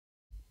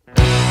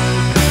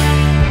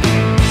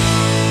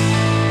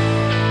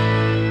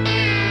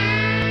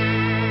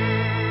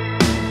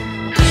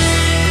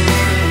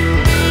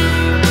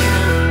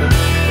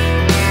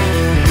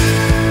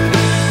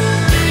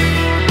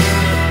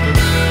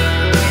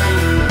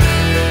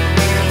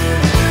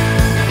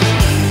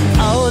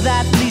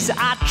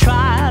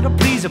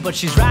but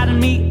she's riding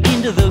me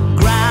into the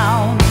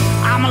ground.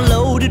 I'm a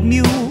loaded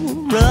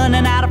mule,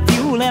 running out of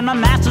fuel, and my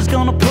master's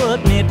gonna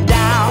put me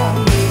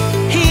down.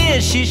 Here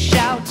she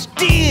shouts,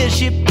 dear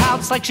she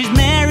pouts, like she's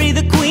Mary,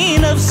 the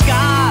Queen of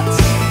Scots.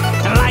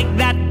 And like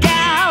that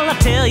gal, I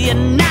tell you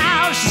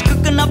now, she's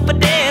cooking up a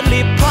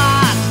deadly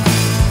plot.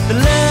 The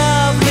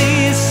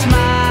lovely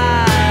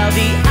smile,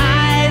 the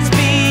eyes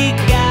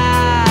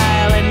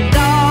beguile, and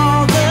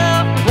all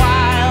the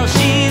while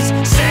she's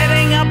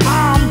setting a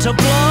bomb to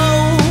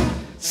blow.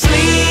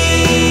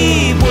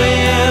 Sleep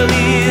well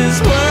is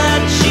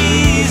what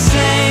she's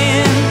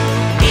saying.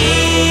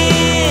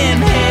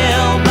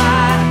 Inhale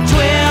by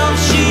 12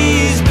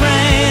 she's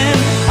praying.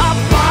 A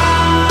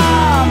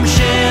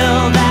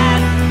bombshell, that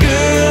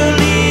girl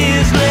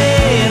is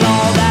laying.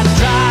 All that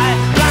dry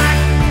black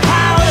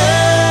powder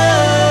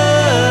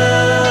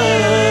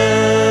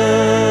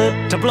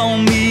to blow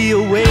me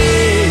away,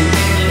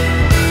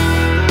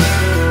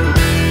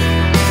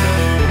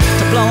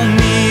 to blow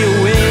me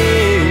away.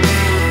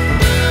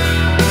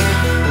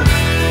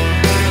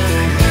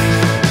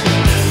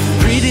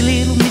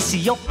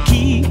 You're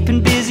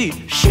keeping busy,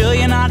 sure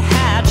you're not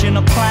hatching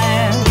a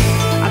plan.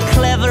 A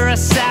clever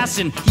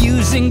assassin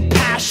using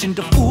passion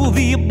to fool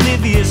the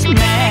oblivious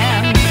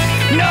man.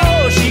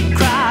 No, she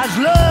cries,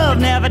 love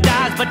never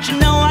dies, but you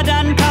know I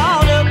done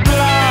called her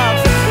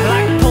bluff.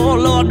 Like poor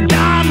Lord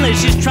Darnley,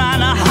 she's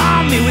trying to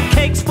harm me with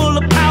cakes full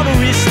of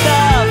powdery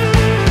stuff.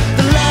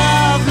 The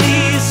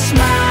lovely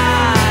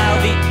smile,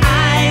 the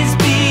eyes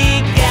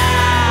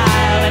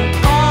beguile, and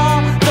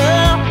all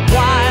the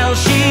while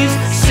she's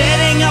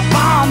setting a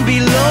bomb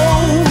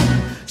below.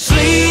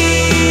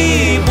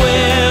 Sleep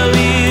well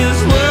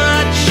is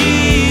what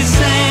she's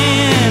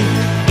saying.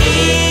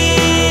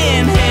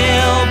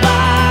 Inhale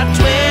by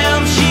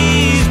 12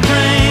 she's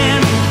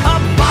praying. A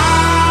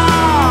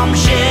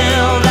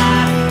bombshell,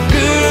 that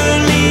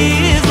girl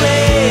is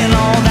laying.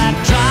 All that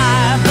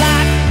dry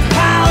black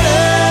powder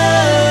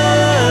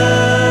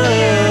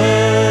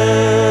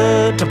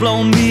to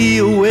blow me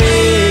away.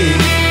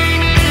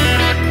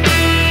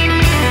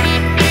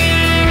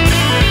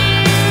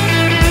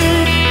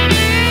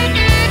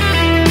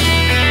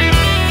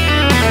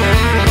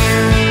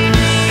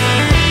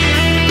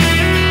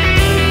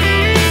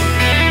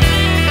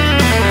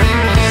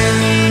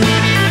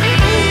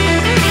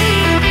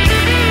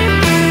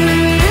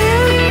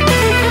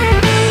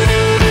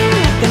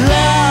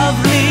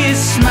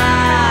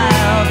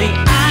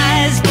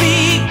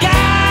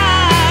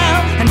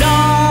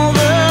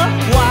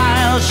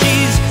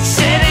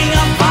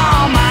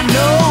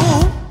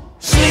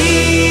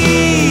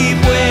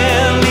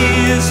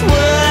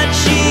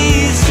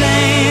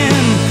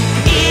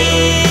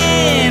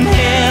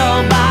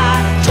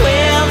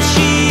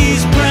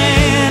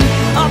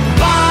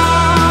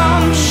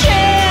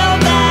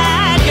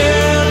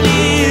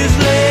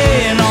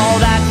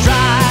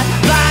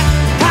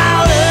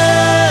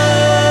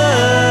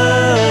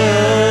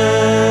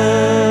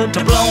 To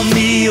blow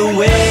me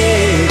away.